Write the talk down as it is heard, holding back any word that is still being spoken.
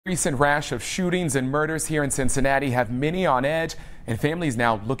Recent rash of shootings and murders here in Cincinnati have many on edge, and families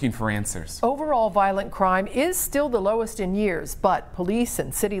now looking for answers. Overall violent crime is still the lowest in years, but police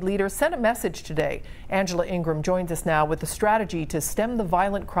and city leaders sent a message today. Angela Ingram joins us now with the strategy to stem the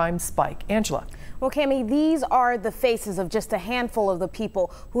violent crime spike. Angela. Well, Cammie, these are the faces of just a handful of the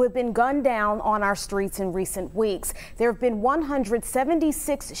people who have been gunned down on our streets in recent weeks. There have been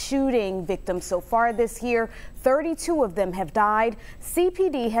 176 shooting victims so far this year. 32 of them have died.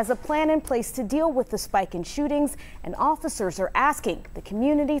 CPD has a plan in place to deal with the spike in shootings, and officers are asking the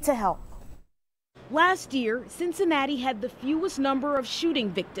community to help. Last year, Cincinnati had the fewest number of shooting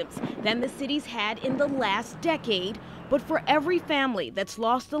victims than the city's had in the last decade. But for every family that's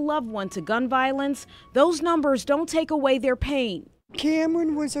lost a loved one to gun violence, those numbers don't take away their pain.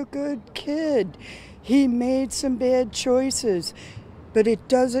 Cameron was a good kid. He made some bad choices, but it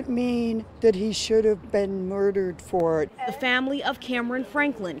doesn't mean that he should have been murdered for it. The family of Cameron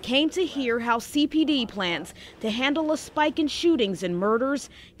Franklin came to hear how CPD plans to handle a spike in shootings and murders.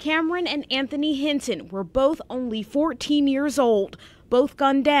 Cameron and Anthony Hinton were both only 14 years old, both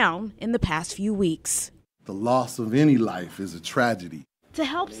gunned down in the past few weeks. The loss of any life is a tragedy. To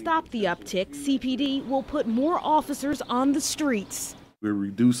help stop the uptick, CPD will put more officers on the streets. We're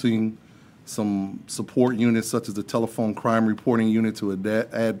reducing some support units such as the telephone crime reporting unit to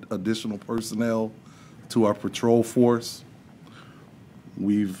add additional personnel to our patrol force.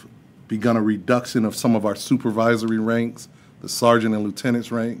 We've begun a reduction of some of our supervisory ranks, the sergeant and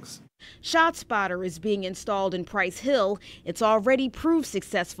lieutenant's ranks. ShotSpotter is being installed in Price Hill. It's already proved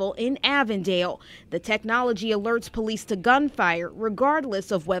successful in Avondale. The technology alerts police to gunfire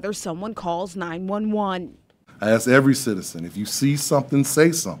regardless of whether someone calls 911. I ask every citizen, if you see something,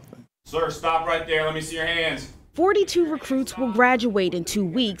 say something. Sir, stop right there. Let me see your hands. 42 recruits will graduate in 2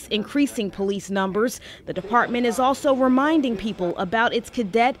 weeks, increasing police numbers. The department is also reminding people about its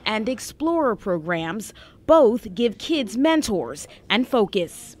cadet and explorer programs. Both give kids mentors and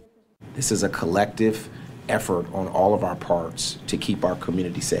focus. This is a collective effort on all of our parts to keep our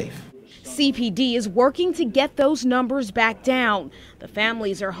community safe. CPD is working to get those numbers back down. The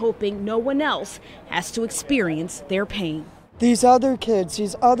families are hoping no one else has to experience their pain. These other kids,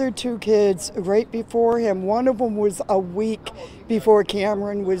 these other 2 kids right before him, one of them was a week before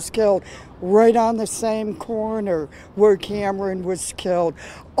Cameron was killed, right on the same corner where Cameron was killed.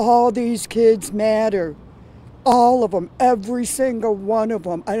 All these kids matter. All of them, every single one of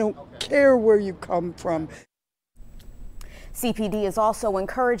them. I don't care where you come from. CPD is also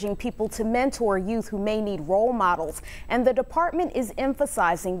encouraging people to mentor youth who may need role models, and the department is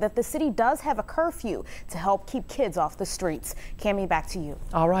emphasizing that the city does have a curfew to help keep kids off the streets. Cammie, back to you.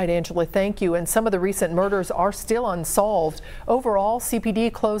 All right, Angela, thank you. And some of the recent murders are still unsolved. Overall,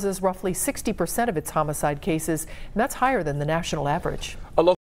 CPD closes roughly 60% of its homicide cases, and that's higher than the national average.